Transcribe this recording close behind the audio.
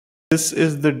This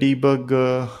is the debug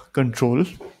control,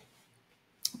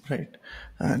 right?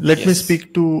 Let me Yes.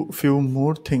 speak to a few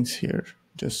more things here,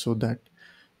 just so that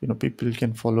people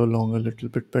can follow along a little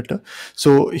bit better.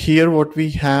 So here what we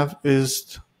have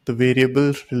is the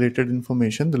variable related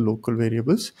information, the local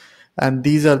variables, and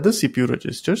these are the CPU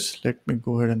registers. Let me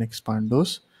go ahead and expand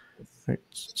those, right?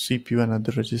 CPU and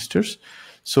other registers.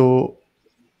 So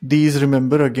these,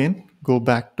 remember, again, go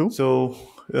back to. So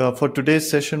for today's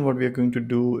session, what we are going to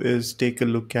do is take a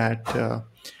look at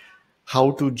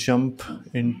how to jump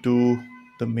into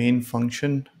the main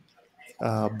function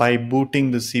by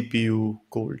booting the CPU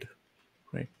cold,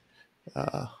 right?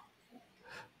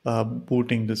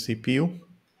 Booting the CPU.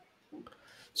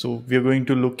 So we are going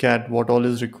to look at what all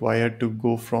is required to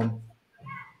go from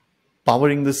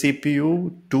powering the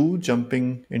CPU to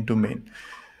jumping into main.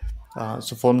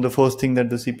 So from the first thing that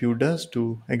the CPU does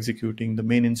to executing the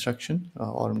main instruction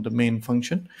or the main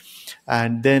function.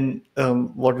 And then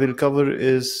what we'll cover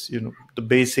is, the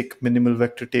basic minimal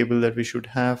vector table that we should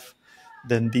have.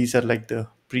 Then these are like the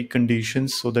preconditions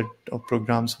so that our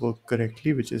programs work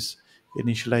correctly, which is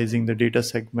initializing the data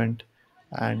segment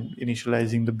and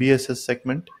initializing the BSS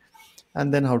segment,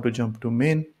 and then how to jump to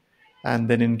main. And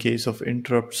then in case of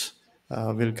interrupts,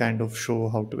 we'll kind of show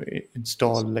how to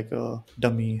install like a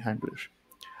dummy handler.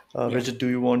 Yeah. Rajat, do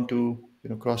you want to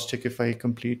cross check if I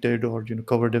completed or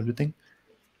covered everything?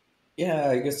 Yeah,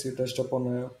 I guess you touched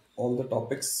upon all the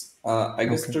topics. I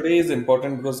guess Okay, today is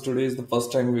important because today is the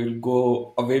first time we'll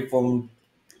go away from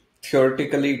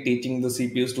theoretically teaching the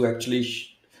CPUs to actually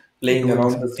playing doing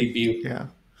around the something. CPU. Yeah,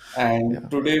 And yeah,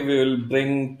 today we will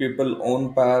bring people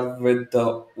on par with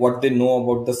what they know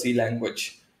about the C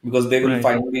language because they will right,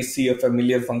 finally see a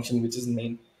familiar function which is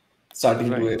main starting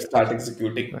to right, start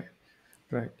executing. right,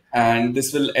 right. And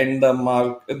this will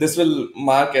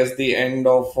mark as the end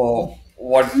of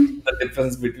what the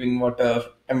difference between what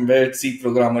a embedded C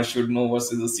programmer should know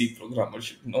versus a C programmer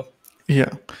should know. Yeah,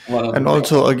 One of the and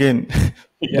things. also again, there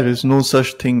Yeah. is no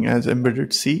such thing as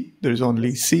embedded C. There is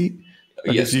only C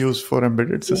that is Yes. used for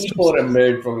embedded C systems. for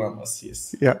embedded programmers.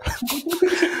 Yes. Yeah,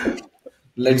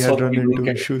 we Let's had hope run we don't into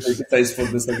get issues. criticized for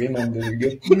this again on the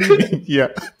video. Yeah.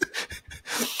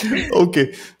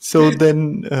 Okay, so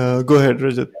then go ahead,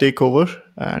 Rajat, take over,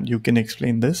 and you can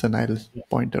explain this, and I'll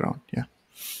point around. Yeah.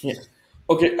 Yeah.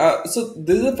 Okay. So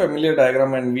this is a familiar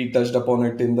diagram, and we touched upon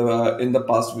it in the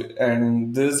past.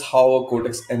 And this is how a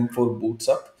Cortex M4 boots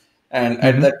up. And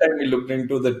at that Mm-hmm. time, we looked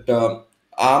into that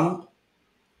ARM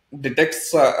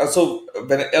detects. So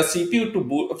when a CPU to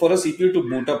boot for a CPU to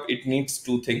boot up, it needs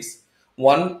two things.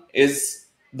 One is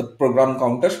the program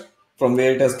counter from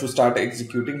where it has to start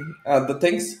executing the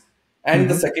things, and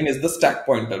the Mm-hmm. second is the stack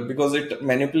pointer because it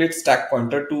manipulates stack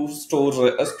pointer to store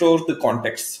the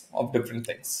context of different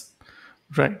things.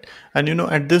 Right. And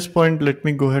at this point, let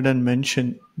me go ahead and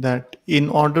mention that in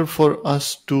order for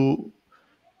us to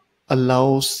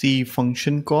allow C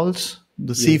function calls,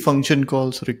 the C Yes, function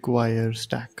calls require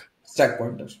stack, stack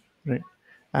pointer. right?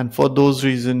 And for those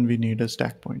reasons, we need a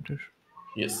stack pointer.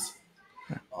 Yes.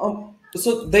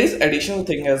 So there is additional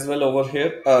thing as well over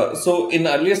here. So in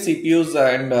earlier CPUs,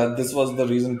 and this was the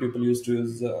reason people used to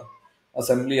use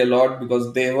assembly a lot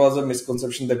because there was a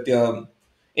misconception that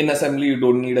in assembly you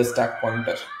don't need a stack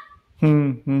pointer.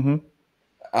 Mm-hmm.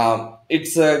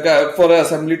 It's for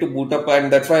assembly to boot up,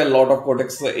 and that's why a lot of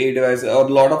Cortex-A device or a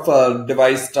lot of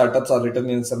device startups are written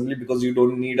in assembly because you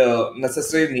don't need a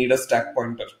necessarily need a stack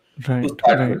pointer to Right,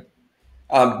 start right, with.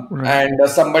 right, And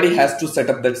somebody has to set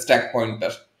up that stack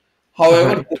pointer.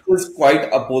 However, right, this is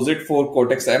quite opposite for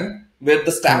Cortex-M, where the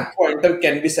right, stack pointer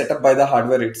can be set up by the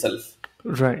hardware itself.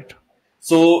 right,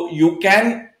 So you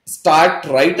can start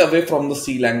right away from the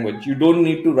C language. You don't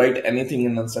need to write anything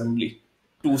in assembly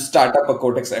to start up a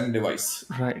Cortex-M device.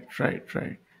 right, right,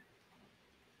 right,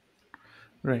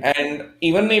 right. And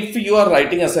even if you are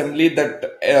writing assembly,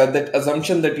 that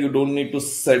assumption that you don't need to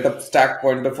set up stack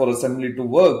pointer for assembly to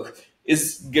work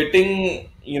is getting,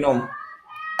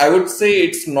 I would say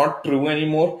it's not true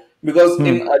anymore because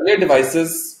in Hmm. earlier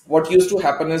devices, what used to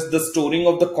happen is the storing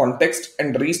of the context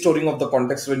and restoring of the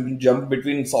context when you jump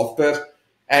between software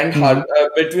and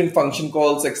Mm-hmm. between function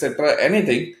calls, etc.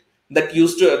 Anything that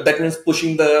means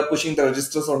pushing the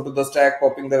registers onto the stack,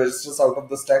 popping the registers out of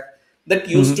the stack. That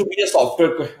used to Mm-hmm. be a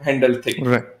software handled thing.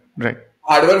 Right, right,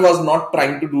 Hardware was not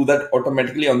trying to do that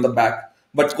automatically on the back,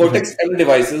 but right, Cortex M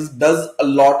devices does a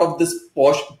lot of this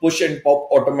push and pop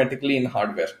automatically in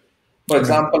hardware. For right.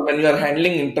 example, when you are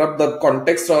handling interrupt, the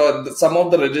context or some of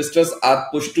the registers are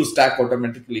pushed to stack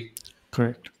automatically.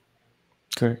 Correct,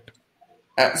 correct.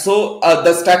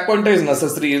 The stack pointer is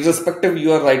necessary, irrespective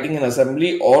you are writing in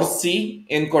assembly or C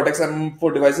in Cortex-M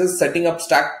for devices. Setting up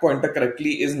stack pointer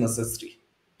correctly is necessary.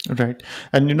 Right.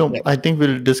 And Yeah. I think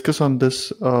we'll discuss on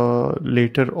this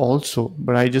later also,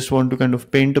 but I just want to kind of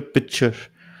paint a picture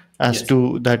as Yes.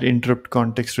 to that interrupt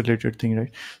context related thing, right?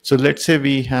 So let's say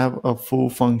we have a foo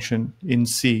function in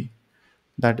C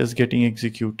that is getting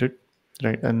executed,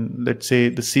 right? And let's say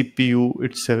the CPU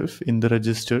itself in the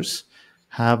registers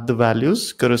have the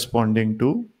values corresponding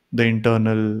to the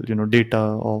internal, data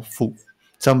of foo.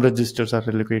 Some registers are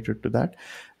allocated to that.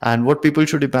 And what people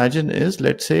should imagine is,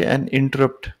 let's say, an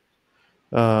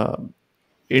uh,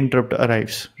 interrupt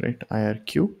arrives, right?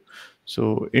 IRQ.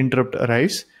 So interrupt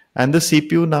arrives, and the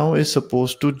CPU now is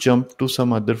supposed to jump to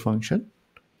some other function,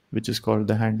 which is called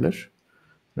the handler,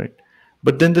 right?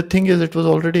 But then the thing is, it was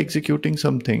already executing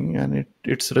something, and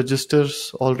its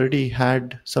registers already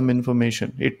had some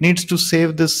information. It needs to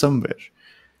save this somewhere.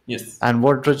 Yes. And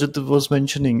what Rajat was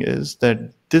mentioning is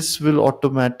that this will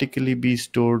automatically be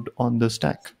stored on the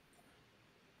stack.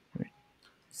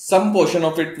 Some portion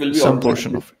of it will be Some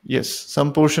portion automatically. of it, yes,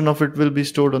 some portion of it will be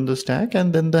stored on the stack,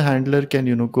 and then the handler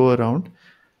can go around,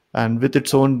 and with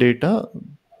its own data,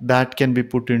 that can be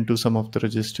put into some of the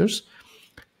registers.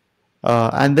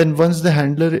 And then once the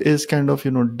handler is kind of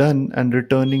done and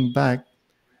returning back,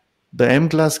 the M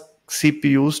class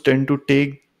CPUs tend to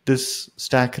take this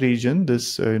stack region,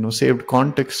 this saved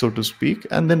context, so to speak,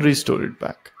 and then restore it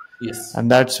back. Yes. And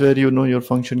that's where your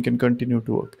function can continue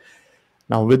to work.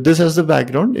 Now, with this as the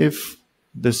background, if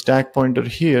the stack pointer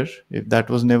here, if that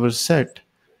was never set,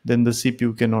 then the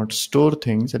CPU cannot store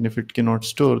things, and if it cannot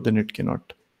store, then it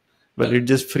cannot. Well, Well, it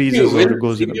just CPU freezes or will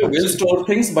goes in a CPU will backslide. store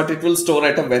things, but it will store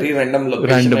at a very random location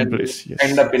Random and will place, end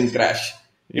yes, up in crash.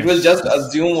 It will yes, just yes,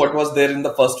 assume what was there in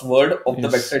the first word of the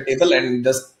yes, vector table and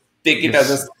just take it as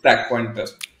a yes, stack pointer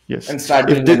yes. and start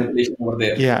If doing the manipulation over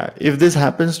there. Yeah, if this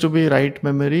happens to be right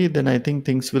memory, then I think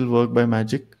things will work by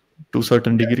magic to a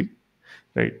certain Yeah. degree,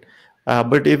 right?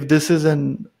 But if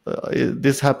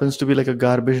this happens to be like a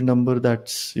garbage number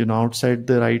that's outside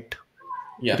the right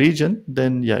Yeah. region,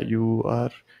 then yeah, you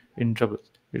are in trouble.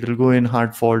 It will go in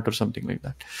hard fault or something like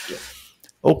that. Yes.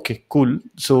 Okay, cool.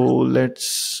 So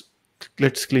let's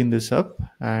clean this up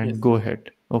and Yes. go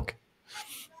ahead. Okay.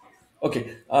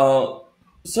 Okay.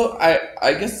 So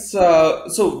I guess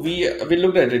so we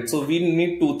looked at it. So we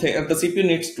need two things. The CPU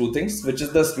needs two things, which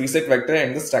is the reset vector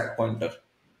and the stack pointer,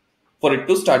 for it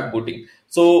to start booting.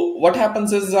 So what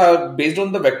happens is, based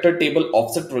on the vector table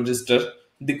offset register,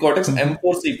 the Cortex Hmm.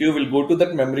 M4 CPU will go to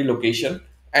that memory location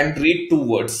and read two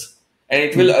words. And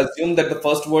it will Hmm. assume that the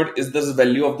first word is the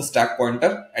value of the stack pointer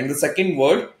and the second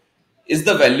word is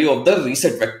the value of the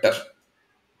reset vector.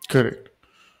 Correct.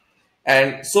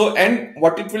 And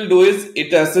what it will do is,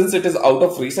 since it is out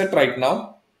of reset right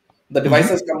now, the device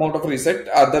Hmm. has come out of reset.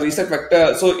 The reset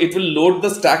vector, so it will load the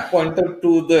stack pointer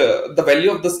to the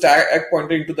value of the stack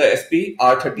pointer into the SP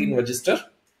R13 register,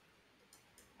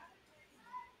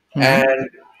 Hmm. and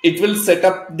it will set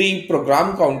up the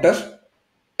program counter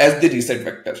as the reset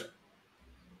vector,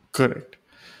 Correct.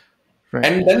 Right.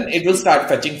 and then it will start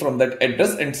fetching from that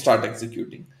address and start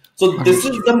executing. So this is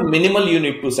Understood. the minimal you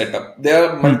need to set up. There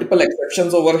are Hmm. multiple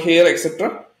exceptions over here, etc.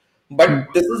 Hmm.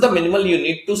 But this is the minimal you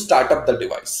need to start up the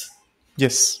device.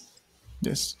 Yes.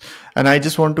 Yes. And I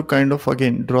just want to kind of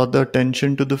again draw the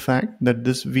attention to the fact that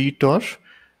this VTOR,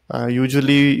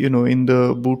 usually, in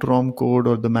the boot ROM code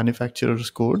or the manufacturer's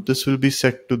code, this will be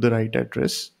set to the right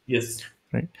address, Yes.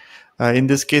 right? In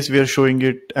this case, we are showing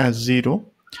it as 0.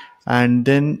 And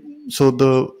then, so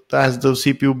as the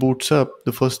CPU boots up,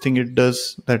 the first thing it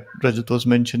does that Rajat was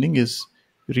mentioning is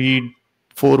read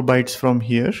 4 bytes from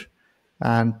here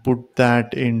and put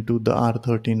that into the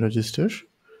R13 register.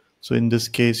 So in this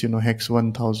case, hex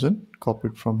 1000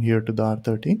 copied from here to the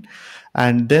R13.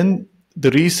 And then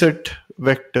the reset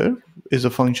vector is a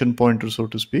function pointer, so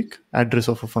to speak, address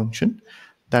of a function.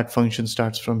 That function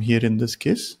starts from here in this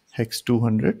case, hex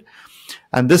 200.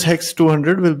 And this hex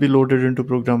 200 will be loaded into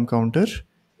program counter.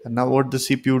 And now what the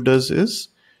CPU does is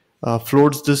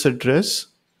floats this address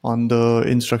on the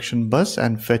instruction bus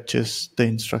and fetches the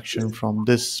instruction from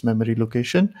this memory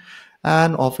location,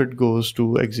 and off it goes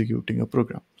to executing a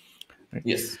program. Right.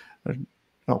 Yes. Uh,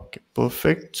 Okay,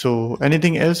 perfect. So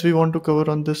anything else we want to cover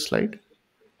on this slide?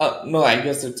 No, I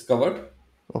guess it's covered.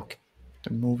 Okay.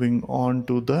 Then moving on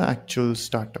to the actual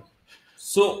startup.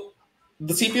 So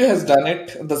the CPU has done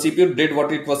it. The CPU did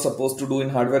what it was supposed to do in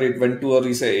hardware. It went to a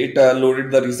reset. It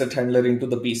loaded the reset handler into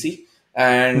the PC,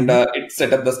 and Hmm. it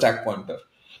set up the stack pointer.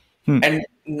 Hmm. And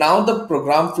now the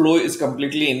program flow is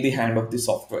completely in the hand of the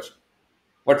software.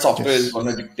 What software is Yes. going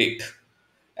to dictate.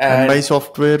 And by And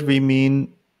software, we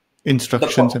mean the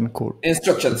instructions and code. The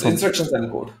instructions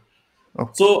and code.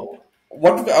 okay. So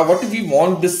what do we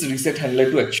want this reset handler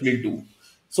to actually do?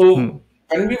 So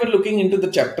when we were looking into the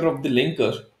chapter of the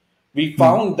linker, we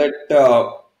found that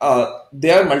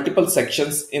there are multiple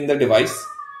sections in the device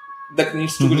that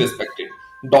needs to be respected: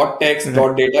 dot text, Right.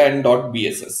 dot data, and dot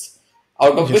bss.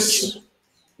 Out of which, Yes.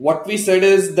 what we said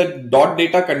is that dot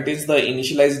data contains the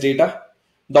initialized data,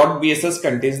 dot bss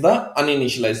contains the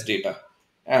uninitialized data,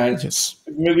 and Yes.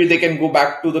 maybe they can go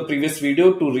back to the previous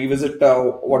video to revisit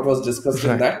what was discussed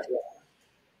in Right. that.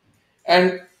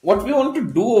 And what we want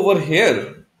to do over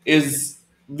here is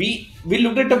we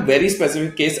looked at a very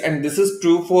specific case, and this is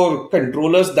true for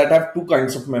controllers that have two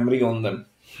kinds of memory on them: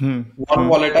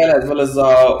 non-volatile as well as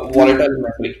volatile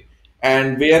memory,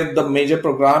 and where the major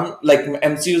program like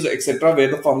MCUs etc., where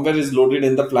the firmware is loaded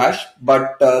in the flash,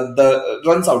 but the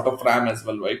runs out of RAM as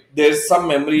well, right? There's some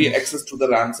memory Yes. access to the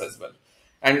RAMs as well.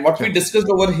 And what we Right. discussed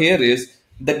over here is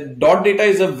that dot data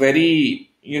is a very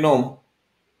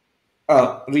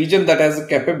region that has a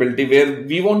capability where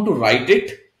we want to write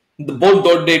it. The both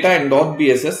dot data and dot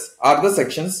bss are the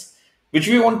sections which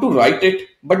we want to write it,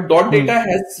 but dot data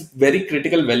has very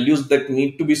critical values that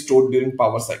need to be stored during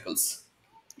power cycles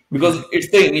because Right. it's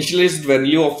the initialized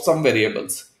value of some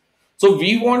variables. So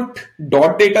we want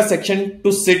dot data section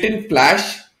to sit in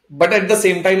flash, but at the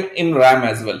same time in RAM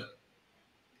as well.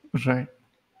 Right.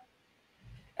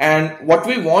 And what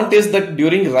we want is that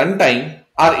during runtime,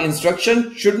 our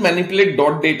instruction should manipulate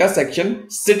dot data section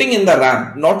sitting in the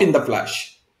RAM, not in the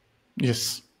flash.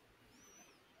 Yes.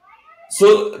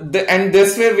 So, and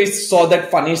this where we saw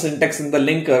that funny syntax in the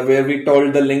linker where we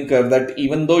told the linker that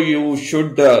even though you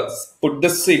should put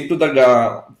this into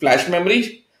the flash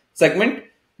memory segment,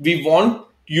 we want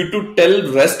you to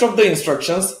tell rest of the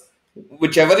instructions,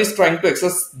 whichever is trying to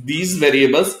access these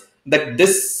variables, that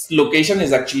this location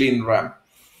is actually in RAM.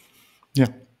 Yeah.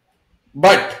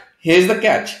 But here's the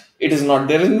catch: it is not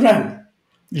there in RAM.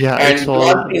 Yeah. It's And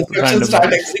once all instructions start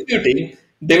randomized. executing,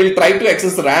 they will try to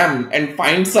access RAM and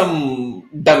find some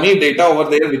dummy data over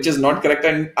there which is not correct,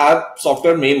 and our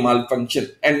software may malfunction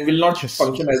and will not Yes.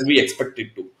 function as we expect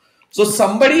it to. So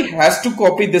somebody has to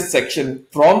copy this section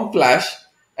from flash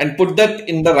and put that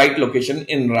in the right location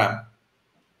in RAM.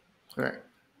 Right.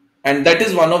 And that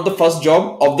is one of the first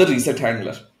job of the reset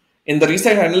handler. In the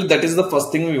reset handler, that is the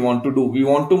first thing we want to do. We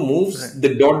want to move Right.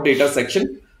 the dot data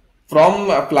section from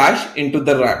flash into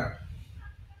the RAM.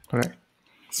 Right.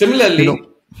 You know.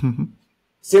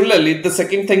 Similarly, the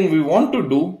second thing we want to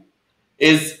do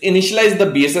is initialize the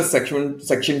BSS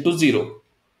section to 0.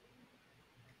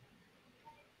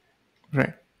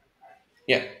 Right.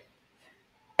 Yeah.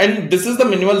 And this is the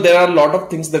minimal. There are a lot of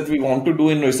things that we want to do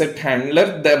in reset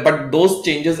handler, but those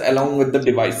changes along with the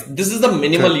device. This is the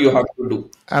minimal Correct. you have to do,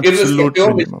 Absolute irrespective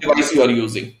of which minimum. device you are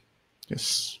using.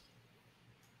 Yes.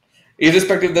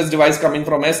 Irrespective of this device coming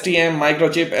from STM,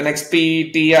 Microchip,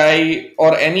 NXP, TI,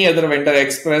 or any other vendor,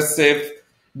 Expressive,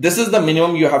 this is the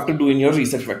minimum you have to do in your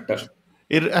reset vector.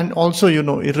 And also,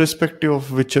 irrespective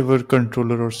of whichever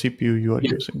controller or CPU you are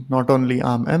Yeah. using, not only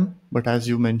ARM-M, but as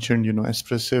you mentioned,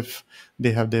 Espressif,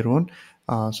 they have their own.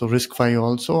 So risc-v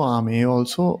also, ARM-A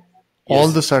also, all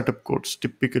Yes. the startup codes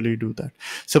typically do that.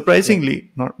 Yeah.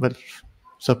 Surprisingly, not well,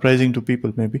 surprising to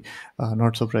people maybe,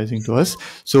 not surprising to us.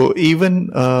 So even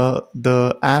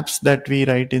the apps that we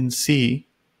write in C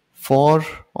for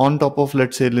on top of,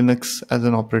 let's say, Linux as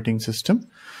an operating system,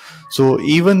 so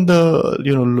even the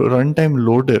runtime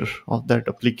loader of that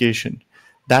application,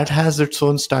 that has its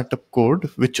own startup code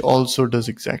which also does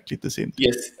exactly the same thing.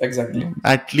 Yes, exactly.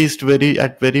 At least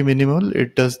at very minimal,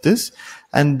 it does this,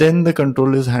 and then the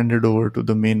control is handed over to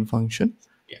the main function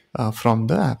Yeah. from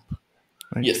the app.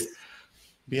 Right. Yes.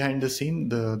 Behind the scene,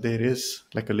 there is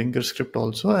like a linker script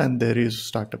also, and there is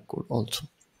startup code also.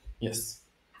 Yes.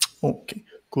 Okay,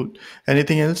 cool.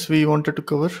 Anything else we wanted to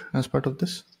cover as part of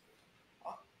this?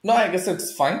 No, I guess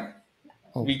it's fine.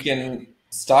 We Okay, can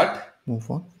start. move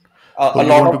on. A So you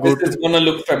lot want to of this go is to going to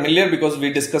look familiar because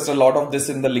we discussed a lot of this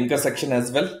in the linker section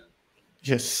as well.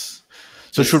 yes.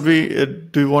 So should Yes. we?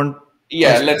 Do you want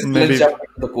Yeah, us let's maybe? jump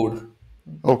into the code.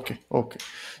 Okay, okay.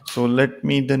 So let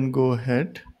me then go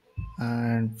ahead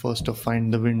and first of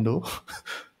find the window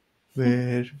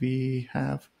where we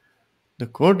have the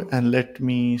code, and let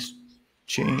me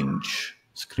change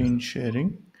screen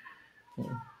sharing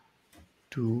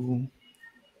to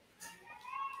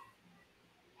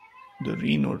the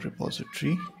Renode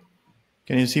repository.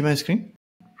 Can you see my screen?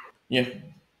 Yeah.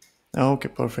 Okay,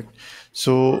 perfect.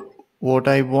 So what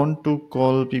I want to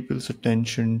call people's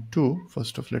attention to,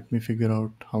 first of, let me figure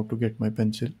out how to get my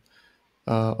pencil.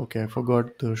 Okay, I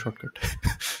forgot the shortcut.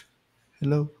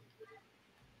 Hello.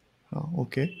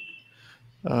 Okay.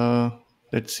 Uh,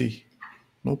 let's see.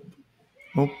 Nope.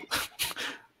 Nope.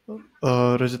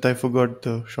 Rajat, I forgot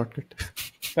the shortcut.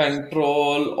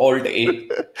 Control Alt A.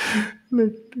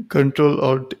 Control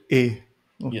Alt A.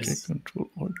 Okay, Yes, Control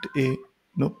Alt A.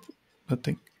 Nope,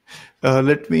 nothing.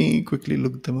 Let me quickly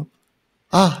look them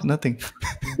up. Nothing.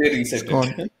 they It's reset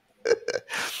gone. it.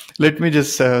 Let me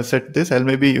just set this. I'll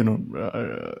maybe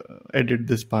edit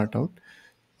this part out.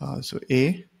 So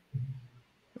A,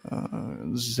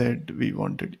 Z. We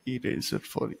wanted eraser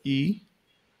for E.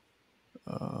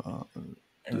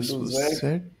 This Into was Z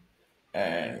Z.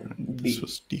 and This D.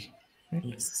 was D. Right.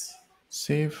 Yes.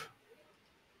 Save.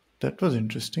 That was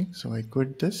interesting. So I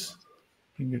quit this.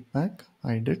 Bring it back.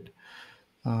 Hide it.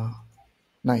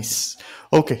 Nice.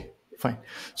 Okay, fine.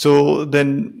 So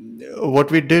then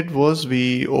what we did was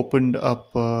we opened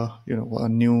up, a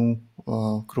new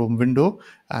Chrome window,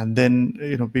 and then,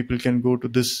 people can go to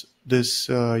this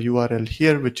URL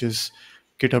here, which is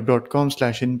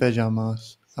github.com/inpyjama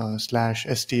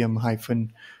 /stm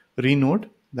hyphen renode.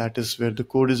 That is where the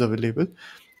code is available.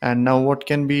 And now what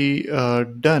can be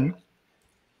done?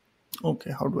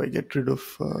 Okay, how do I get rid of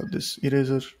this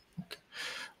eraser? Okay.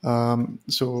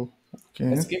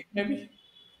 Okay. Escape maybe?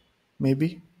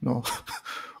 Maybe no.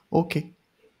 Okay,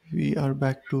 we are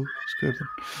back to square one.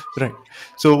 Right.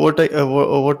 So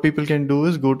what people can do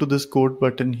is go to this code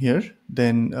button here,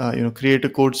 then create a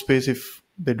code space if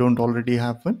they don't already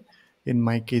have one. In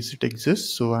my case, it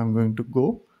exists, so I'm going to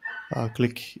go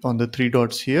click on the three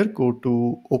dots here, go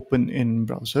to open in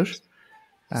browser,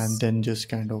 and then just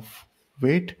kind of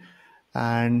wait.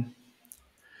 And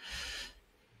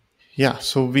yeah,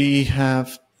 so we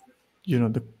have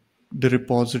the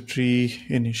repository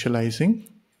initializing,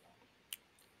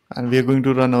 and we are going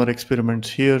to run our experiments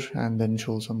here and then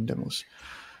show some demos.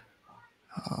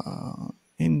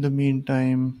 In the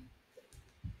meantime,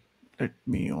 let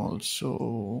me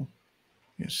also,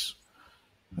 yes,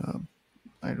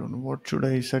 I don't know, what should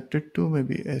I set it to?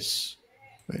 Maybe S.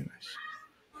 Very nice.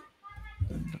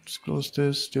 Then let's close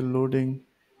this. Still loading.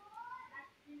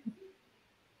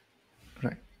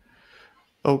 Right.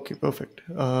 Okay, perfect.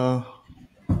 R-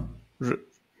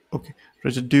 okay,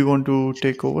 Rajat, do you want to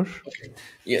take over?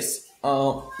 Yes.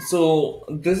 So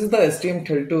this is the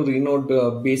STM32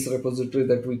 Renode base repository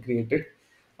that we created.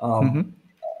 Um,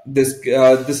 this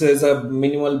is a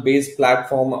minimal base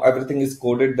platform. Everything is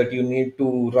coded that you need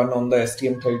to run on the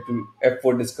STM32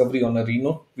 F4 discovery on a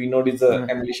Renode. Renode is a Right.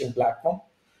 emulation platform.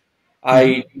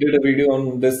 I did a video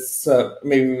on this.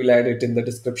 Maybe we'll add it in the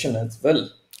description as well.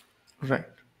 Right.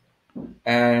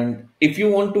 And if you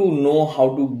want to know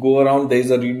how to go around, there is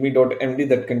a readme.md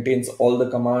that contains all the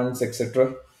commands,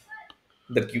 etc.,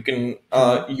 that you can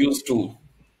use to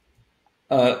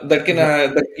Right.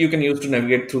 that you can use to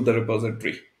navigate through the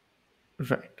repository.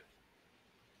 Right.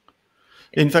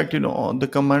 In fact, the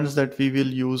commands that we will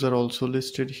use are also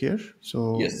listed here.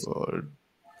 So, Yes.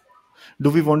 do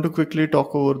we want to quickly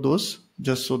talk over those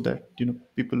just so that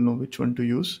people know which one to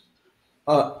use?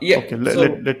 Yeah. Okay, So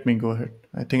let me go ahead.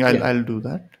 I think I'll yeah, I'll do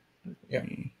that. Let yeah.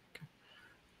 me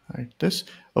hide this.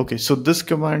 Okay, so this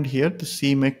command here, the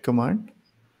cmake command,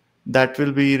 that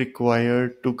will be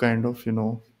required to kind of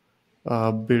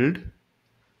build,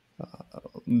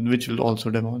 which will also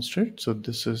demonstrate. So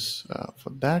this is for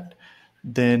that.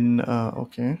 Then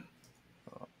okay,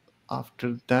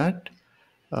 after that.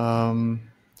 Um,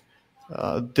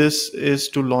 this is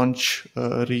to launch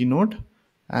Renode,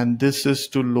 and this is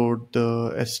to load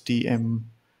the STM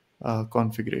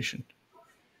configuration,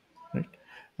 right?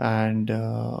 And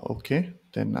okay,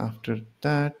 then after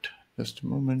that, just a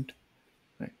moment,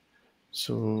 right?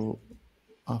 So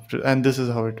after, and this is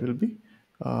how it will be.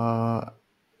 Uh,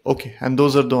 okay, and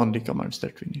those are the only commands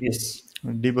that we need. Yes.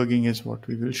 And debugging is what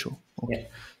we will show. Okay, Yeah.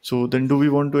 so then do we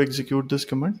want to execute this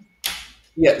command?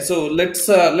 Yeah. So let's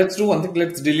do one thing.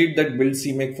 Let's delete that build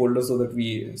cmake folder so that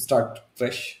we start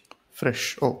fresh.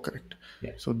 Fresh. Oh, correct.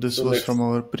 Yeah. So this So was from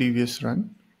let's our previous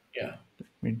run. yeah. Let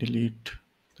me delete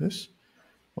this.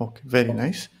 Okay, very Okay.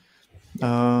 nice.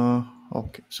 Yeah.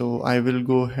 Okay, so I will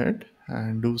go ahead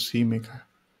and do cmake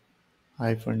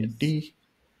hyphen Yes. d.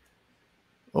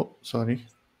 Oh, sorry.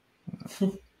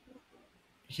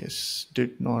 Yes,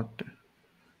 did not.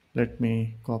 Let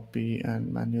me copy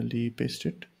and manually paste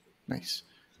it. Nice.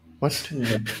 What? No,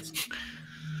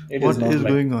 it is What not is like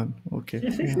going on? Okay,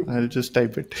 yeah, I'll just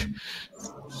type it.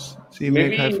 cmake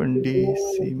maybe if hyphen you d do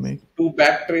cmake. two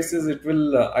back traces, it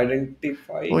will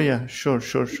identify. Oh yeah, It sure,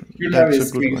 sure, sure. should have That's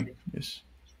a good one. history. Yes.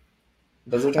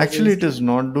 Does it have the Actually, it history? is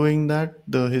not doing that.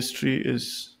 The history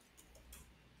is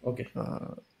Okay.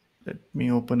 Let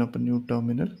me open up a new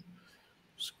terminal.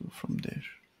 Let's go from there.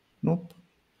 Nope.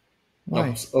 Why?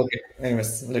 Oops. Okay.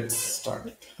 Anyways, let's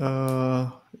start.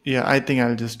 Yeah, I think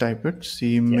I'll just type it.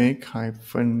 Yeah. 𝐶𝗵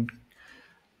hyphen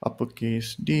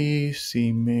uppercase D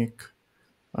𝐶𝗵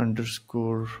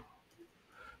underscore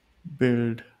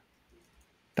build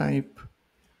type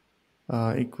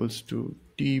equals to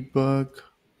debug.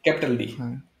 Capital D.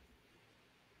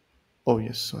 Oh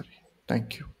yes, sorry.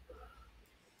 Thank you.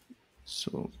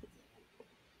 So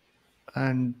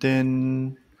and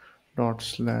then dot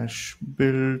slash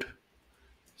build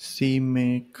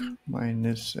𝐶𝗵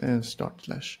minus s dot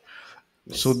slash.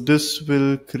 So Yes. this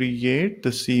will create the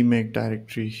𝐶𝗵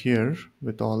directory here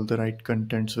with all the right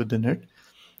contents within it.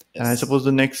 And I Yes. suppose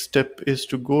the next step is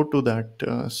to go to that 𝐶𝗵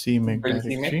Build CMake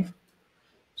directory.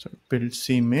 So build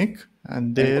𝐶𝗵, and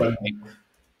and there run make.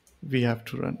 we have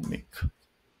to run make.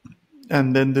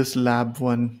 And then this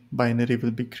lab1 binary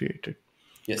will be created.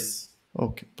 Yes.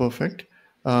 Okay, perfect.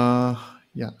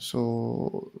 Yeah,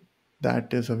 so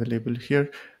that is available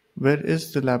here. Where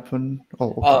is the lab1?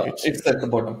 Oh, okay, it's here. It's at the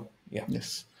bottom. Yeah.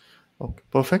 Yes. Okay,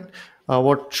 perfect.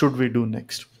 What should we do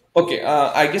next? Okay.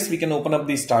 I guess we can open up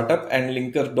the startup and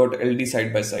linker.ld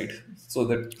side by side so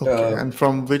that Okay, and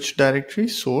from which directory?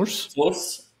 Source,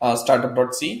 source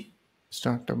startup.c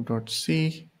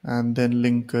startup.c, and then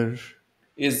linker.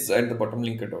 is at the bottom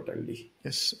linker.ld.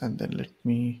 Yes, and then let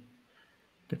me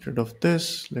get rid of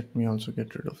this. Let me also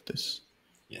get rid of this.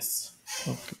 Yes.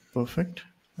 Okay, perfect.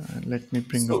 Let me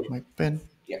bring So up my pen.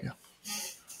 yeah. Yeah.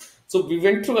 So we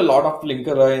went through a lot of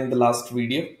linker in the last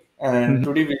video, and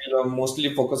today we will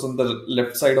mostly focus on the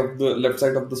left side of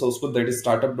the source code, that is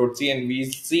startup.c, and we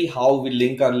see how we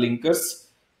link our linkers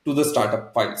to the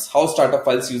startup files. How startup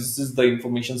files uses the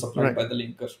information supplied Right. by the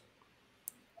linker.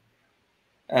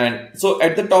 And so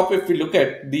at the top, if we look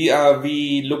at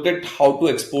we looked at how to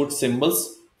export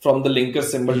symbols from the linker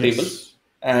symbol table. Yes.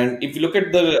 And if you look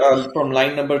at the from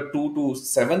line number 2 to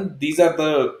 7, these are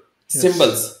the Yes.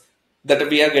 symbols that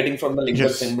we are getting from the linker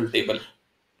Yes. symbol table.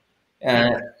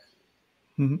 And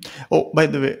Oh, by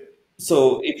the way,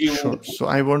 so if you, sure. So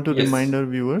I want to yes, remind our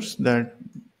viewers that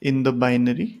in the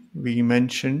binary we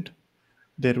mentioned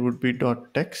there would be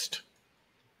dot text,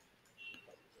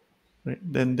 right?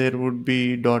 Then there would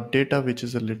be dot data, which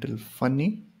is a little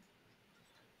funny,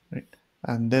 right?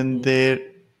 And then there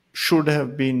should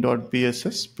have been dot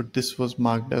bss, but this was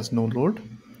marked as no load.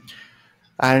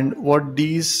 And what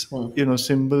these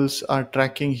symbols are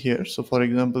tracking here. So for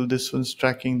example, this one's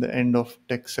tracking the end of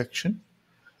text section.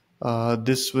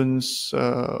 This one's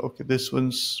okay. This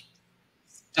one's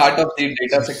start of the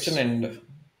data section, this. and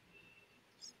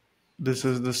This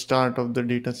is the start of the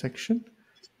data section,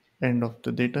 end of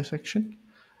the data section,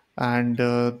 and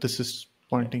this is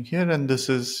pointing here, and this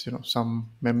is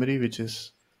some memory which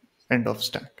is end of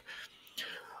stack.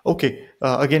 Okay,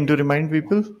 again to remind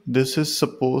people, this is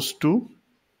supposed to.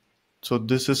 So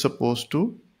this is supposed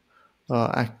to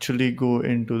actually go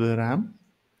into the RAM,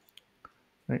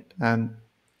 right? And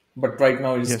but right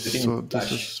now it's yes, sitting in so this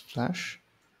flash. is flash.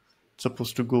 It's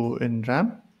supposed to go in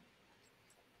RAM,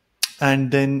 and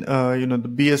then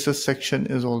the BSS section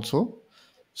is also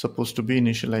supposed to be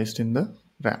initialized in the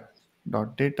RAM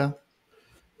dot data,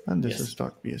 and this is Yes.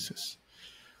 dot BSS.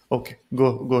 Okay,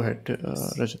 go ahead,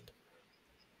 Yes. Rajat.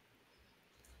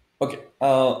 Okay.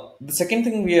 The second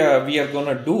thing we are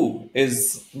gonna do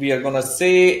is we are gonna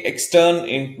say extern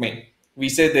int main. We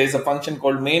say there is a function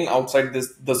called main outside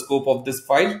the scope of this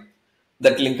file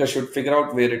that linker should figure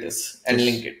out where it is and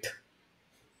link Yes, it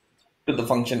to the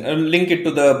function, link it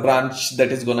to the branch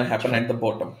that is gonna happen right, at the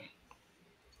bottom.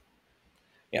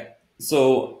 Yeah.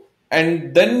 So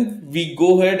and then we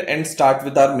go ahead and start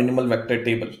with our minimal vector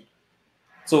table.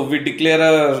 So we declare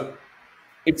a,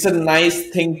 it's a nice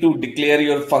thing to declare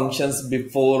your functions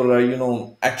before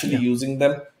actually yeah, using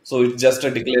them. So it's just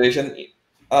a declaration.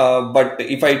 But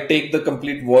if I take the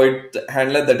complete void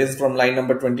handler that is from line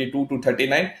number 22 to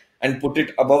 39 and put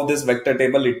it above this vector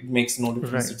table, it makes no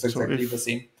difference. right. It's So exactly the if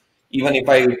same. Even if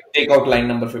I take out line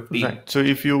number right, 15, so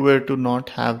if you were to not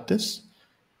have this,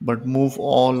 but move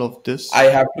all of I this,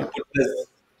 have to yeah, put this,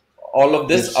 all of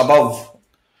this yes. above.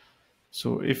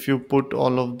 So if you put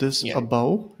all of this Yeah.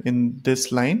 above in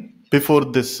this line before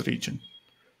this region,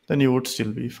 then you would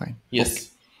still be fine. Okay.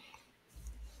 Yes.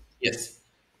 Yes.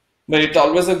 But it's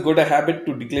always a good habit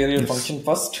to declare your Yes. function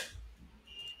first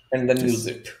and then use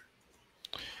Yes. it.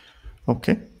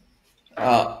 Okay.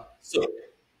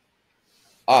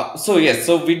 So yes,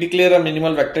 so we declare a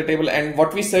minimal vector table, and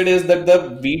what we said is that the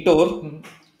vtor,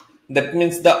 that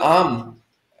means the arm,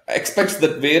 expects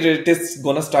that where it is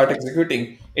gonna start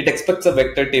executing, it expects a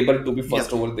vector table to be Yeah.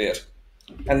 first over there.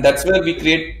 and that's where we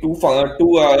create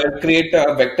create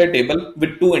a vector table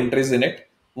with two entries in it.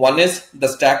 One is the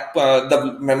stack,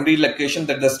 the memory location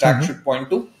that the stack Mm-hmm. should point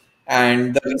to,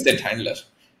 and the reset handler,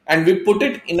 and we put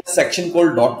it in a section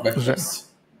called dot Right. vectors.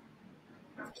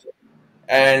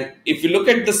 And if you look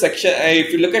at the section,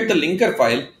 if you look at the linker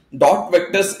file, dot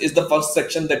vectors is the first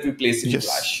section that we place in Yes,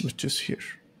 Flash. which is here.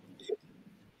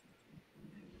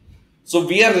 So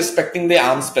we are respecting the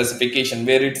ARM specification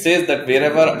where it says that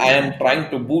wherever I am trying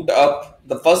to boot up,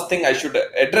 the first thing I should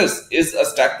address is a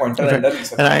stack pointer and Right. a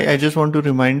reset And handler. I just want to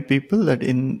remind people that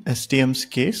in STM's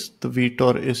case, the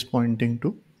VTOR is pointing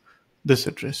to this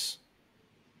address.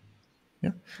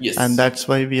 Yeah. And Yes. that's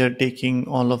why we are taking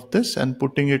all of this and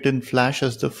putting it in Flash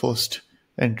as the first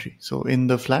entry. So in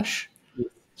the Flash,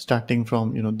 starting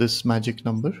from, this magic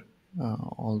number,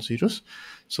 all zeros.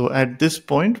 So at this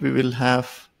point, we will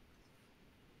have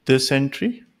this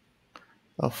entry,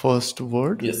 a first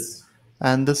word, Yes.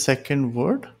 and the second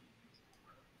word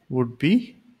would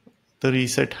be the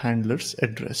reset handler's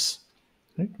address,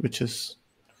 right? Which is,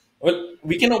 Well,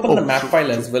 we can open the oh, map true, file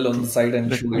true, as well on the true. side and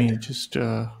Let show it. me just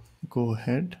go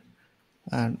ahead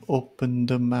and open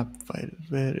the map file.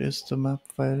 Where is the map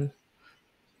file?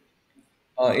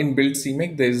 In build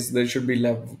CMake, there should be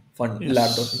Yes.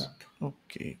 lab.map.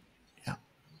 Okay. Yeah.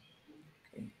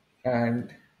 And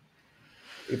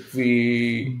if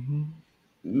we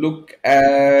look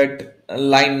at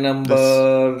line This.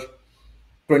 number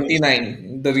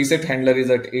 29, the reset handler is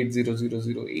at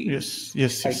 80008, Yes.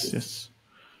 Yes. I Yes. guess. Yes.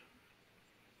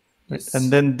 Right. And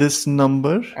Yes. then this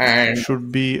number And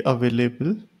should be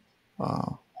available.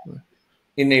 Uh,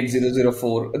 in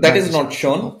 8004, that is not 8004.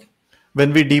 shown. Okay.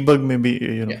 When we debug, maybe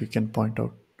Yeah. we can point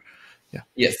out. Yeah.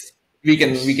 Yes. We can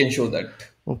Yes. show that.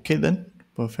 Okay then.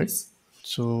 Perfect. Yes.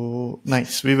 So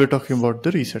nice. We were talking about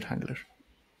the reset handler.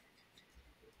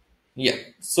 Yeah.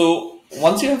 So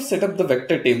once you have set up the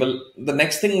vector table, the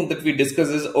next thing that we discuss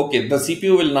is okay, the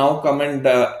CPU will now come and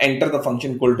enter the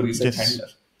function called reset Yes. handler,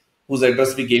 whose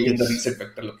address we gave in the Yes. reset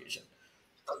vector location.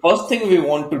 The first thing we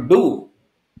want to do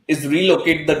is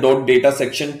relocate the dot data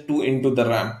section to into the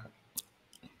RAM.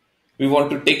 We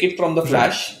want to take it from the Right.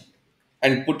 flash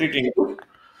and Right. Put it into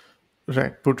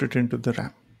the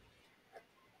RAM.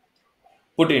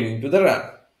 put it into the RAM.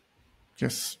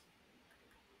 Yes.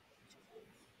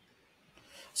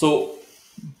 So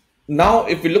now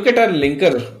if we look at our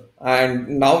linker, and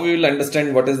now we will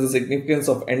understand what is the significance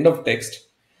of end of text.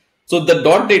 So the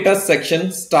dot data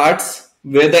section starts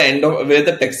where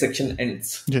the text section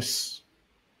ends. Yes.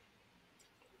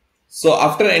 So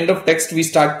after end of text, we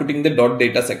start putting the dot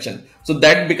data section. So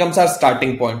that becomes our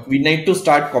starting point. We need to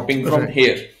start copying from Right.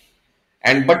 here.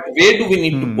 And but where do we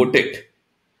need to put it?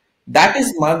 That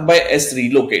is marked by S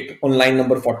relocate on line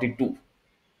number 42.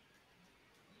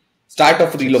 Start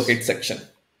of relocate Yes. section.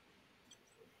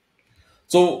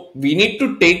 So we need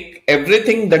to take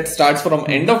everything that starts from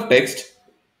end of text,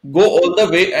 go all the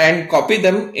way and copy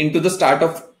them into the start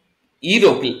of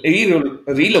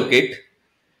relocate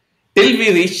till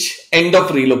we reach end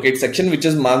of relocate section, which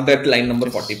is marked at line number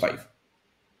Yes. 45.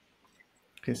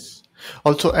 Yes.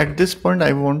 Also, at this point,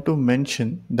 I want to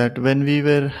mention that when we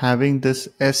were having this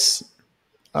s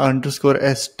underscore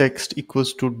s text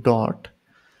equals to dot,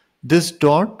 this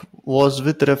dot was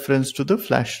with reference to the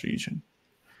flash region.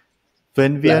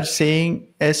 When we are Flash.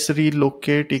 saying s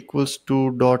relocate equals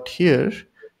to dot here,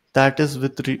 that is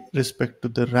with respect to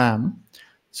the RAM.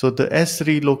 So the s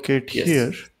relocate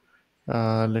here, Yes.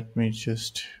 let me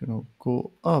just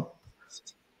go up.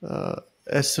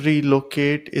 S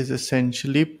relocate is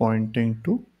essentially pointing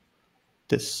to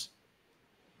this.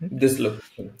 This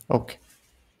location. Okay,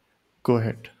 go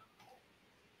ahead.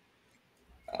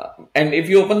 And if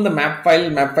you open the map file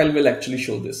will actually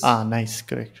show this. Ah, nice,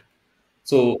 correct.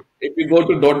 So if you go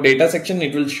to dot data section,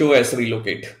 it will show as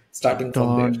relocate starting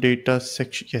from there. Data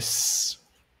section, yes,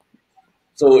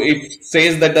 So it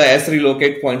says that the S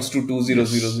relocate points to yes,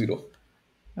 2000.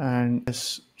 and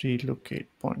S relocate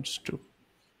points to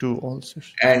also.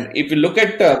 And if you look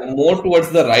at more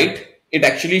towards the right, it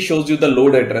actually shows you the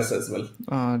load address as well.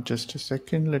 Just a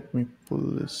second, let me pull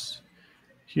this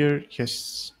here.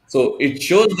 Yes, So it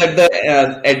shows that the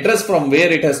address from where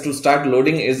it has to start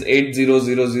loading is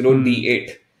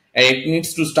 8000D8. And it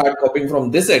needs to start copying from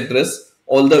this address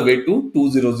all the way to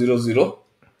 2000.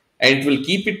 And it will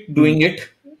keep it doing it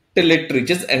till it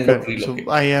reaches end of correct. So relocate.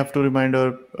 I have to remind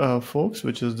our folks,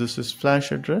 which is this is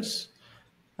flash address,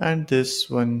 and this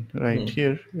one right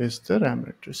here is the RAM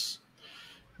address.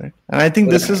 Right? And I think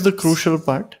The this RAM is the address. crucial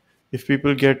part. If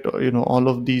people get all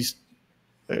of these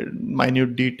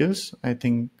minute details, I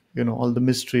think all the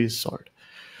mystery is solved.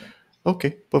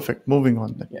 Okay, perfect. Moving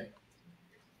on then. Yeah.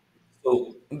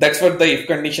 That's what the if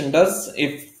condition does.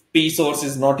 If p source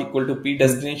is not equal to p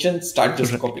destination, start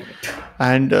just Right. copying it.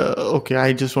 And okay,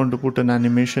 I just want to put an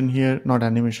animation here, not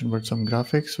animation, but some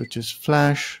graphics, which is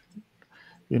flash.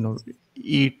 You know,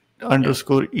 e Yeah.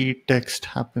 underscore e text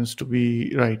happens to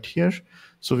be right here.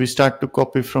 So we start to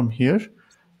copy from here.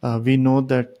 We know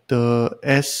that the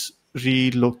s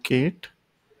relocate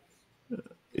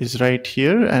is right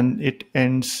here and it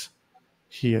ends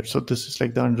here. So this is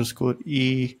like the underscore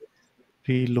e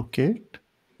relocate.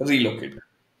 Relocate.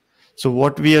 So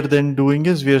what we are then doing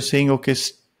is we are saying, okay,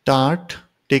 start,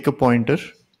 take a pointer,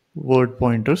 word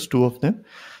pointers, two of them,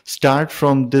 start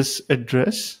from this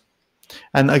address.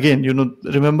 And again,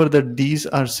 remember that these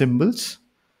are symbols.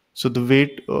 So the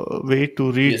way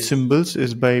to read Yes. symbols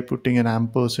is by putting an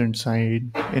ampersand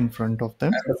sign in front of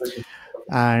them.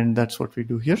 And that's what we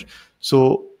do here.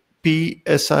 So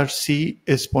PSRC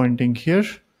is pointing here.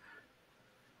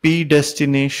 P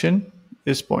destination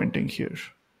is pointing here.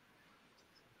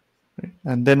 Right?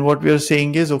 And then what we are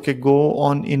saying is, okay, go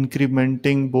on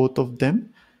incrementing both of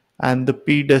them, and the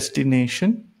P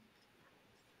destination,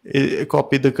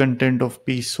 copy the content of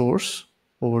P source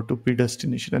over to P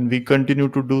destination. And we continue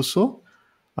to do so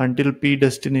until P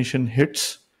destination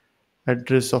hits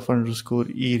address of underscore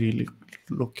E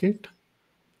relocate,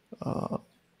 right?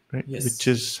 Which Yes.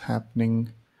 is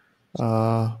happening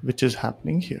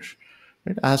here.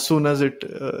 Right? As soon as it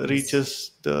Yes.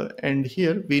 reaches the end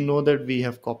here, we know that we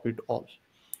have copied all.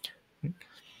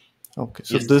 Okay,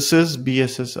 so Yes. this is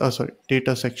BSS, sorry,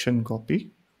 data section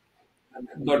copy.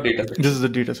 Dot data This section. is the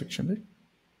data section,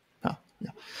 right?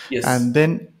 Yeah. Yes. And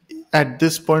then at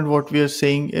this point, what we are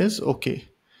saying is, okay,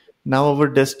 now our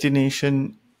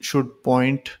destination should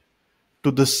point to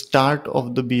the start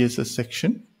of the BSS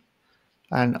section.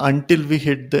 And until we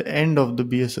hit the end of the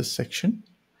BSS section,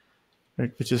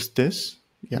 right, which is this,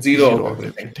 yeah, Zero zero of of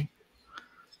everything. everything.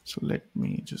 So let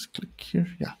me just click here.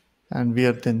 Yeah. And we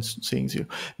are then saying zero.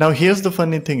 Now, here's the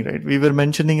funny thing, right? We were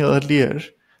mentioning earlier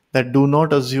that do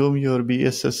not assume your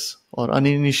BSS or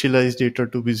uninitialized data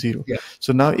to be zero. Yeah.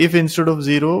 So now if instead of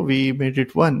zero, we made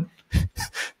it one,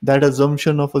 that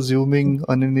assumption of assuming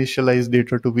uninitialized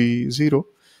data to be zero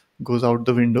goes out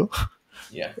the window,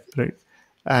 Yeah. right?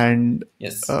 And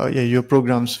Yes. yeah, your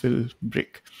programs will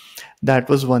break. That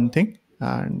was one thing.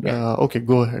 And Yeah. okay,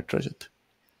 go ahead, Rajat.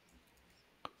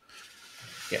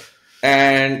 Yeah.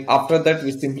 And after that,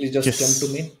 we simply just jump to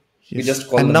Yes. main. We Yes. just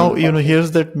call And the now, main function.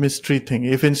 here's that mystery thing.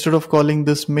 If instead of calling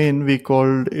this main, we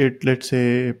called it, let's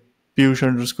say, Piyush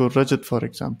underscore Rajat, for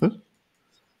example,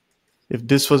 if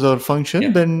this was our function,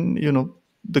 Yeah. then,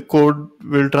 the code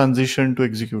will transition to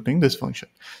executing this function.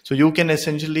 So you can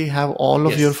essentially have all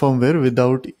of your Yes. firmware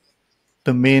without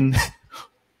the main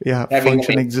yeah, Having a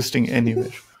function main. existing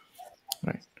anywhere.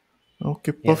 Right.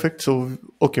 Okay, Yeah. perfect. So,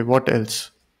 okay, what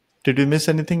else? Did we miss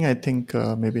anything? I think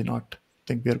maybe not. I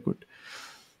think we are good.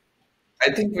 I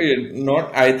think we're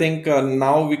not. I think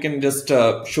now we can just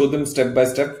show them step by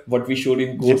step what we showed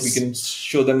in code. We Yes. can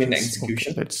show them in Yes. Okay,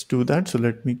 execution. let's do that. So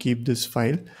let me keep this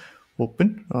file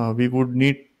open. We would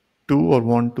need to or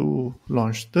want to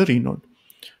launch the renode.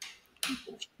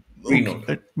 Okay, Renode.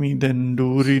 let me then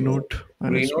do So renode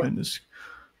minus renode minus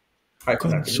 -rpm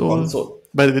console. console.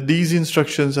 By the way, these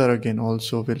instructions are again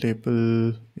also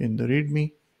available in the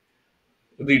README.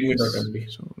 Yes. readme.md.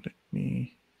 So let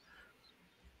me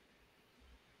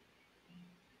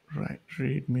write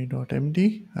readme.md,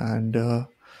 and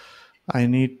I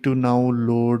need to now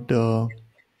load the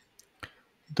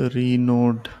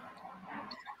renode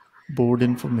board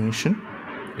information,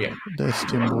 Yeah. the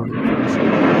STM board information.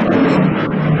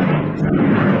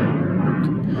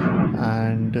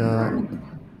 And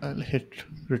I'll hit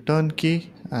return key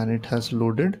and it has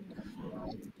loaded.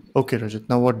 Okay, Rajat,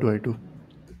 now what do I do?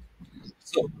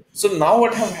 So now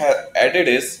what I've added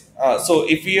is so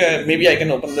if we maybe I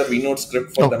can open the renode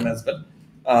script for them Okay, as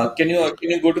well. Can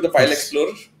you go to the file yes,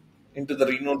 explorer into the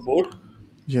renode board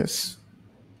yes,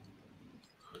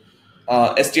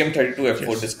 STM32F4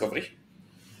 yes. discovery.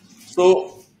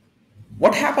 So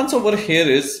what happens over here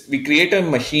is we create a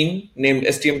machine named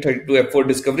STM32F4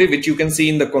 discovery, which you can see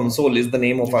in the console is the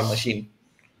name of our Yes. machine.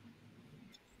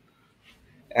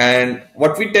 And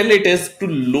what we tell it is to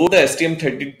load the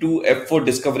STM32F4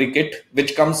 discovery kit,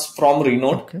 which comes from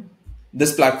Renode. Okay,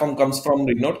 This platform comes from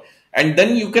Renode. And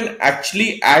then you can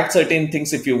actually add certain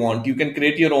things if you want. You can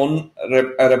create your own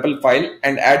REPL file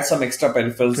and add some extra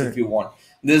peripherals if correct, you want.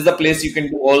 This is the place you can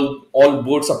do all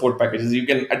board support packages. You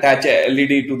can attach a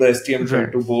LED to the right,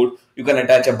 STM32 board. You can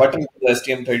attach a button to the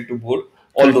STM32 board.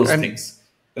 All correct. those And things.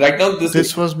 Right now,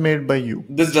 this was made by you.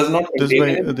 this does not This contain by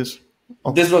anything. this.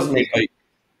 Okay, This was made by you.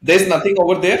 There's nothing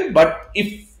over there, but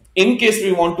if In case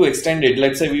we want to extend it,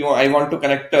 let's say I want to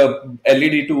connect a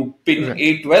LED to pin Right.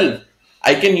 A12,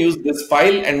 I can use this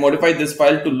file and modify this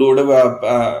file to load a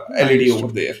LED over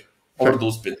Understood. there, over Right.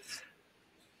 those pins.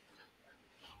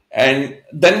 And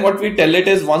then what we tell it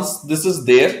is, once this is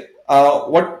there,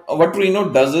 what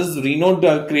Renode does is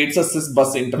Renode creates a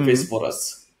sysbus interface for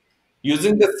us.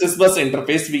 Using the sysbus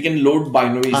interface, we can load I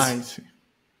binaries. see.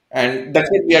 And that's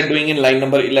what we are doing in line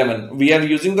number 11. We are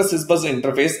using the sysbus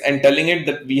interface and telling it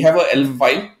that we have a ELF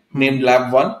file named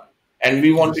lab1 and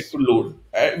we want it Yes. to load.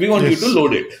 We want you to Yes.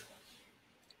 load it.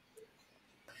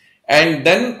 And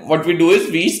then what we do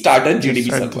is we start a Yes. GDB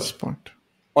At server this point.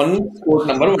 on port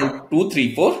number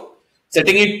 1234.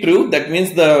 Setting it true, that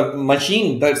means the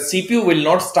machine, the CPU will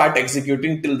not start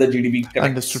executing till the GDB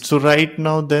Understood. connects. So right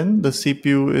now, then the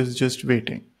CPU is just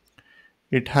waiting.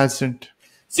 It hasn't.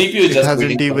 CPU is It just hasn't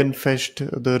waiting for even it. fetched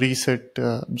the reset.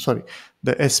 Sorry,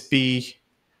 the SP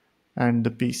and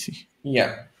the PC.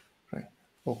 Yeah. Right.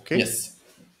 Okay. Yes.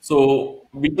 So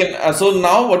we can. So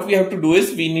now what we have to do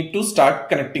is we need to start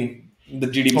connecting the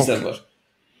GDB Okay. server.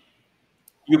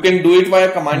 You can do it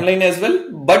via command line as well,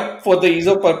 but for the ease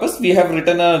of purpose, we have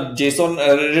written a JSON,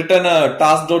 written a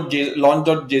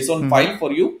task.launch.json file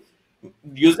for you,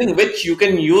 using which you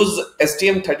can use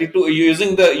STM32, use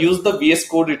the VS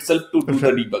Code itself to do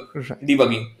the Right.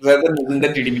 debugging rather than using the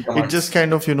Right. GDB It just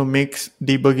commands. kind of makes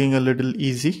debugging a little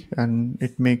easy, and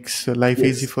it makes life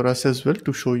easy Yes. for us as well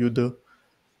to show you the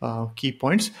key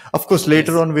points. Of course,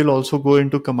 later Yes. on we'll also go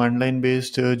into command line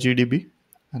based GDB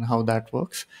and how that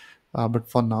works. But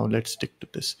for now, let's stick to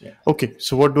this. Yeah. Okay,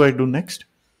 so what do I do next?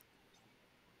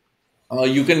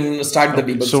 You can start the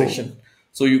Okay, debug so session.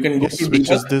 So you can go to yes, which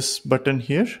debug. is this button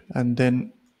here, and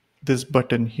then this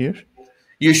button here.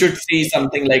 You should see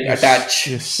something like Yes, attach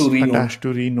to yes, Renode attached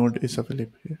to Renode is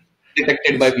available here.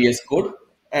 detected by Yes. VS Code.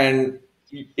 And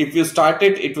if you start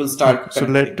it, it will Okay, start so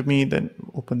let connecting. me then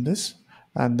open this,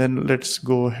 and then let's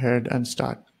go ahead and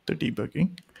start the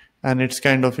debugging. And it's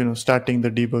kind of starting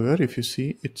the debugger. If you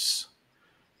see, it's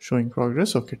showing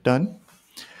progress. Okay, done.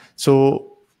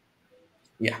 So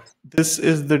Yeah. this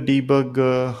is the debug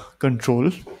control,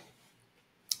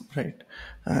 right?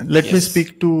 And let me Yes.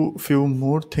 speak to a few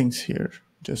more things here,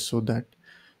 just so that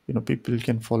people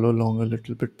can follow along a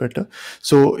little bit better.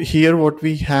 So here what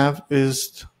we have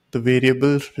is the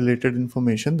variable related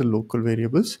information, the local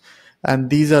variables,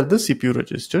 and these are the CPU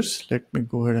registers. Let me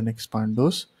go ahead and expand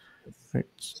those, right?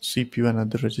 CPU and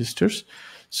other registers.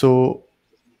 So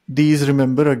these,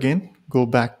 remember, again go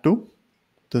back to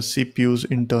the CPU's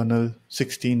internal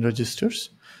 16 registers.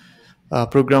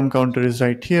 Program counter is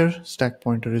right here, stack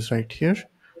pointer is right here.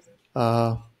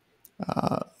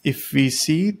 If we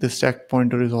see, the stack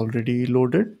pointer is already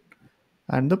loaded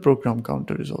and the program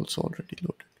counter is also already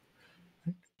loaded.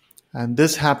 And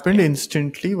this happened Yeah.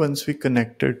 instantly once we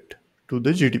connected to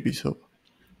the GDB server.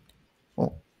 Yeah.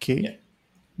 Okay,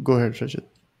 go ahead, Rajat.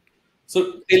 So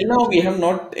till now we have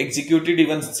not executed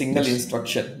even single Yes,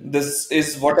 instruction. This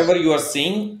is whatever you are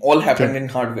seeing all happened right. in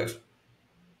hardware.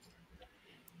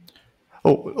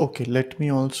 Oh, okay. Let me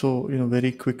also,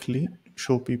 very quickly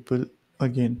show people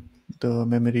again the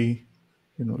memory,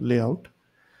 layout.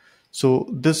 So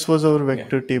this was our Yeah.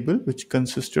 vector table, which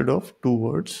consisted of two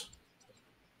words.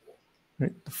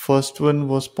 Right? The first one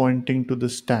was pointing to the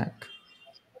stack,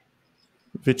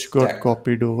 which got Stack.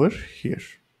 copied over here.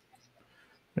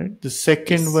 Right? The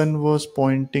second Yes. one was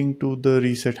pointing to the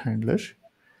reset handler,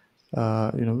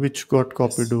 which got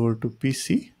copied Yes. over to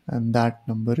PC, and that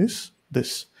number is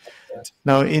this.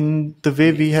 Now, in the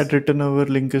way we Yes. had written our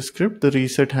linker script, the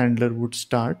reset handler would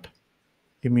start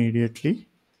immediately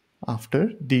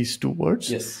after these two words.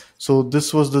 Yes. So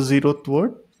this was the 0th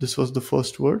word. This was the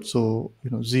first word. So,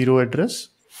 0 address,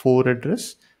 4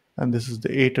 address, and this is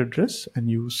the 8 address. And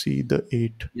you see the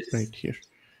 8 Yes. right here.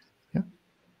 Yeah.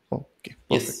 Okay. Perfect.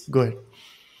 Yes. Go ahead.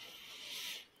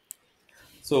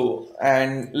 So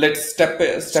and let's step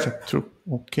Step through.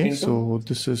 Okay. into. So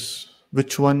this is,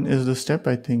 which one is the step?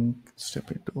 I think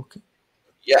step into. Okay.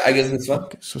 Yeah, I guess this one.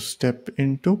 Okay. So step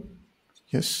into.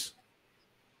 Yes.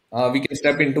 We can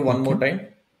step into one more Okay. time.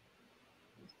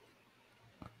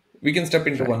 We can step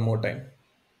into Right. one more time.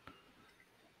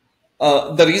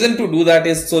 The reason to do that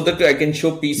is so that I can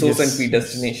show P source and P Yes. Yes.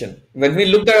 destination. When we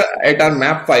looked at our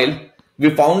map file, we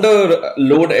found a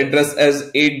load address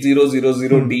as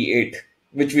 8000D8,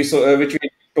 which we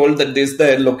told that this is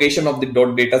the location of the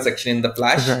 .data section in the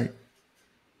flash, Right.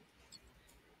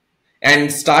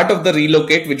 and start of the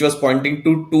relocate, which was pointing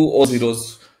to two O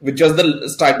zeros, which was the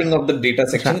starting of the data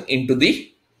section Right. into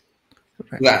the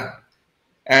Right. RAM.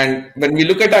 And when we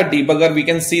look at our debugger, we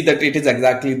can see that it is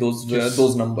exactly Yes.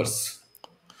 those numbers.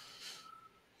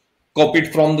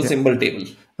 copied from the Yeah. symbol table.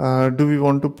 Do we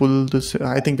want to pull this?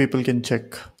 I think people can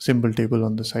check symbol table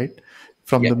on the site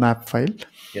from Yeah. the map file.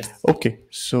 Yes. Okay,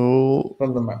 so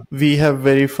From the map. we have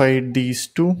verified these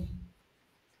two,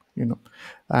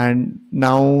 and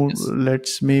now Yes.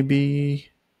 let's maybe,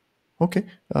 okay,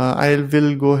 I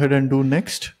will go ahead and do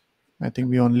next. I think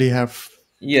we only have,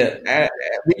 Yeah.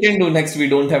 We can do next. We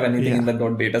don't have anything in yeah, the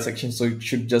dot data section, so it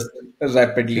should just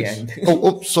rapidly yes. end.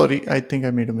 Oh, sorry. I think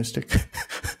I made a mistake.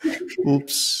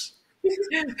 Oops.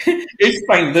 It's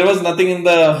fine. There was nothing in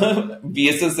the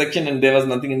BSS section, and there was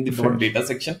nothing in the Fair. dot data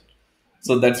section.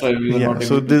 So that's why we were Yeah. not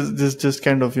So able to. this just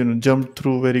kind of jumped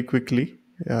through very quickly,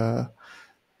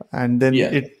 and then Yeah.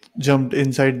 it jumped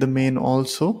inside the main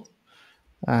also,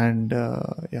 and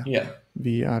yeah, Yeah.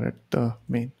 we are at the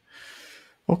main.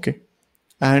 Okay,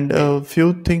 and Main. a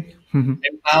few things. And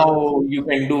now you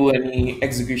can do any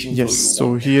execution flow Yes. you So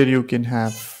want. here you can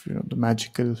have the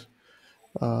magical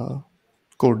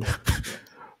code.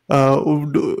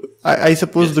 I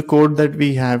suppose Yes. the code that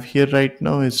we have here right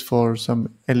now is for some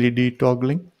LED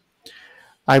toggling.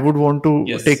 I would want to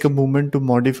take Yes. a moment to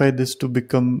modify this to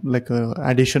become like a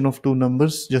addition of two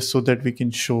numbers, just so that we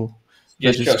can show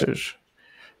Yes. Sure. register.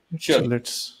 So Sure.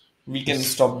 let's We can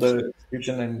just, stop the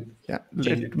execution and yeah, change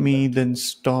let it to that. me then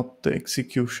stop the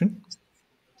execution,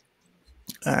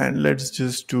 and let's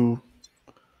just do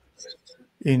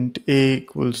int a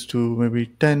equals to maybe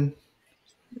 10,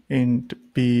 int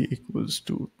b equals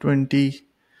to 20,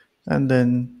 and then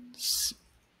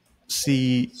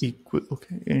c equal,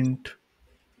 okay, int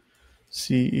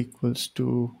c equals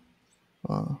to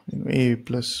a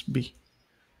plus b,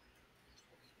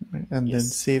 right? And then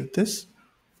Yes. save this.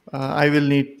 I will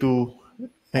need to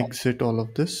exit all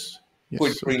of this. Yes,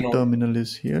 Quit so the pre-note. terminal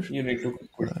is here. You need to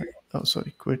quit pre-note. Oh,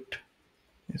 sorry, quit.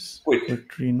 Yes, Quit.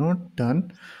 quit renode,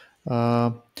 done.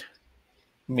 Uh,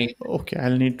 Make. okay,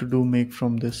 I'll need to do make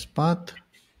from this path.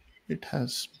 It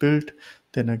has built.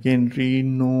 Then again,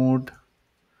 renode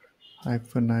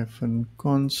hyphen hyphen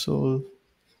console.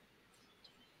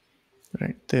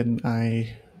 Right, then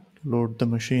I load the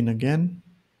machine again.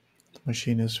 The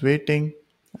machine is waiting,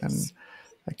 and Yes.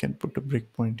 I can put a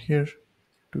breakpoint here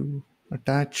to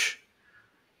attach.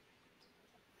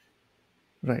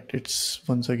 Right, it's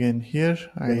once again here.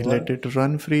 I Then let run. it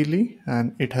run freely,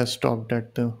 and it has stopped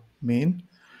at the main.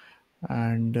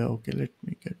 And okay, let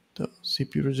me get the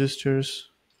CPU registers.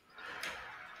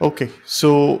 Okay,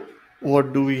 so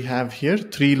what do we have here?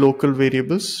 Three local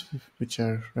variables, which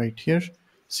are right here,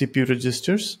 CPU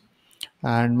registers.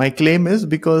 And my claim is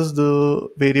because the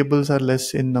variables are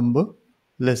less in number,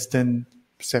 less than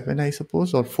seven, I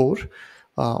suppose, or four,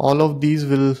 all of these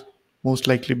will most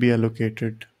likely be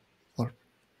allocated, or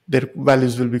their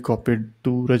values will be copied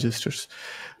to registers.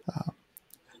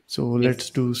 So let's Yes.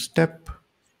 do step.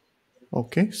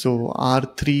 Okay, so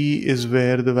R3 is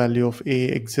where the value of A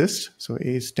exists. So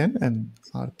A is 10 and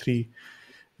R3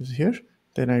 is here.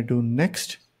 Then I do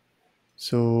next.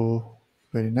 So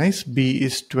very nice. B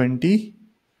is 20.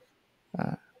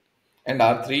 And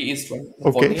R3 is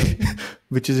Okay, 14.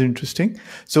 which is interesting.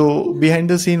 So behind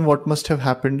the scene, what must have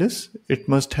happened is it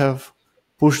must have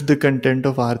pushed the content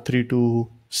of R3 to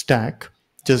stack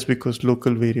just because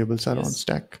local variables are on Yes.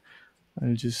 stack.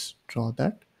 I'll just draw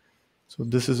that. So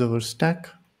this is our stack.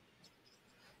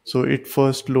 So it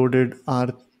first loaded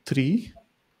R3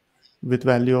 with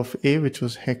value of A, which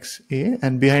was hex A,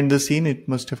 and behind the scene, it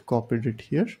must have copied it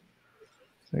here.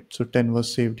 Right, so 10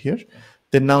 was saved here.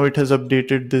 Then now it has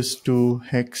updated this to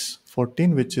hex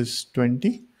 14, which is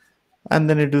 20, and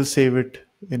then it will save it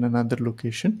in another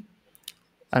location.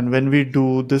 And when we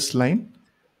do this line,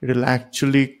 it will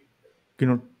actually,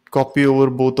 copy over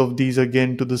both of these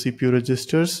again to the CPU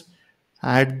registers,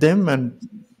 add them, and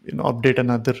update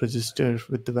another register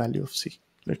with the value of C.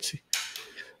 Let's see.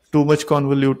 Too much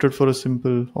convoluted for a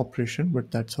simple operation, but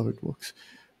that's how it works.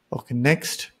 Okay,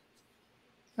 next.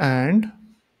 And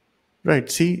right,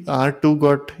 see, R2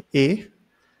 got A,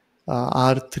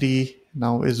 R3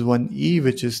 now is 1E,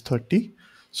 which is 30.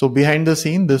 So behind the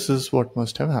scene, this is what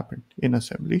must have happened in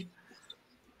assembly.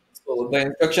 So the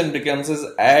instruction becomes is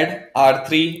add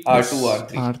R3, R2, Yes,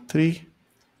 R3. R3,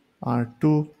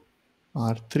 R2,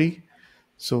 R3.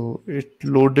 So it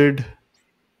loaded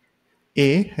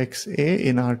A, hex A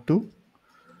in R2,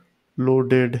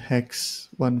 loaded hex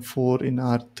 14 in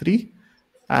R3,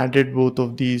 added both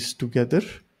of these together,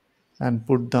 and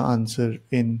put the answer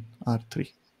in R3.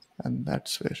 And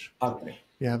that's where R3.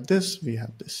 we have this, we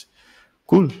have this.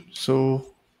 Cool.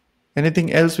 So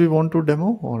anything else we want to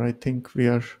demo, or I think we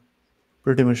are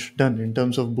pretty much done in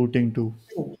terms of booting to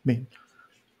main.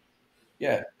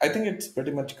 Yeah, I think it's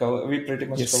pretty much covered. We pretty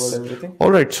much covered Yes. everything.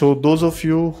 All right. So those of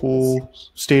you who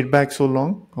stayed back so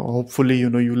long, hopefully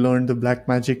you learned the black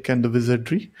magic and the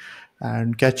wizardry,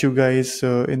 and catch you guys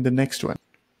in the next one.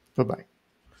 Bye bye.